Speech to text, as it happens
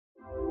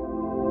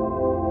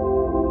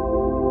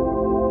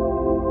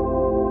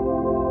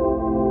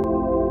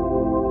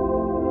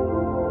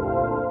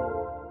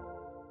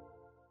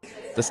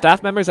The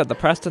staff members at the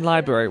Preston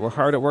Library were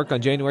hard at work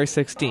on January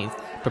 16th,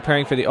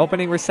 preparing for the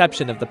opening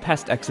reception of the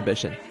Pest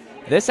exhibition.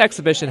 This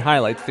exhibition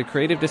highlights the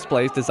creative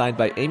displays designed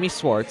by Amy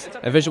Swartz,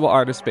 a visual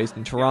artist based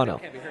in Toronto.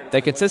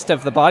 They consist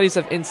of the bodies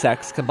of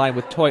insects combined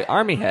with toy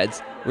army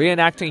heads,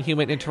 reenacting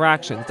human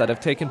interactions that have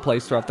taken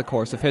place throughout the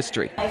course of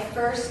history. I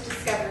first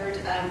discovered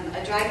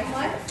a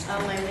dragonfly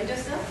on my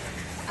windowsill.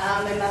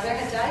 My mother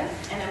had died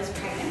and I was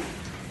pregnant,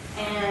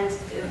 and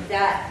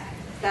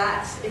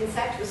that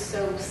insect was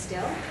so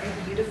still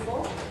and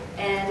beautiful,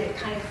 and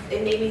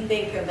it made me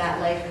think of that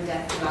life and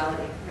death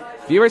duality.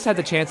 Viewers had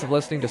the chance of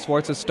listening to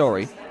Swartz's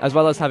story, as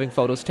well as having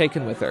photos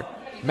taken with her.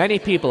 Many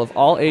people of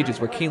all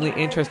ages were keenly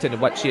interested in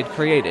what she had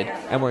created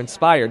and were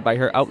inspired by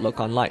her outlook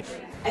on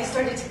life. I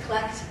started to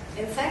collect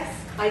insects.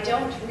 I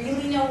don't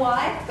really know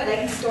why, but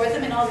I store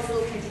them in all these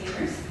little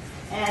containers.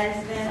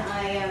 And then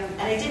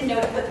I didn't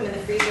know to put them in the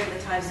freezer at the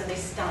time, so they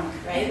stunk,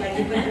 right? Like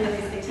you put them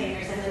in these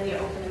containers and then you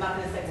open them up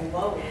and it's like,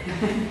 whoa.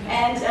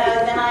 And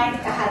then I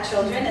had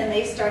children and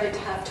they started to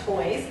have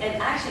toys. And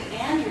actually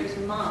Andrew's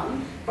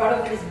mom brought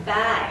over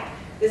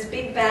this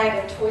big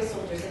bag of toy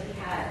soldiers that he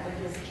had when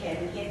he was a kid.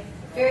 And he had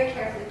very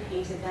carefully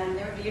painted them.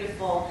 They were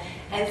beautiful.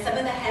 And some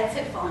of the heads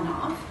had fallen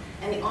off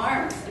and the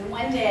arms. And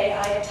one day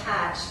I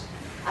attached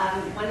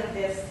one of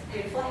these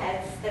beautiful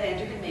heads that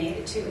Andrew had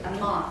made to a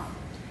moth.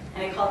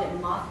 And I called it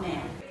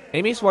Mothman.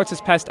 Amy Swartz's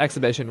Pest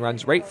exhibition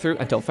runs right through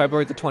until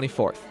February the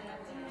 24th.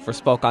 For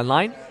Spoke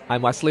Online,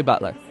 I'm Wesley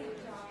Butler.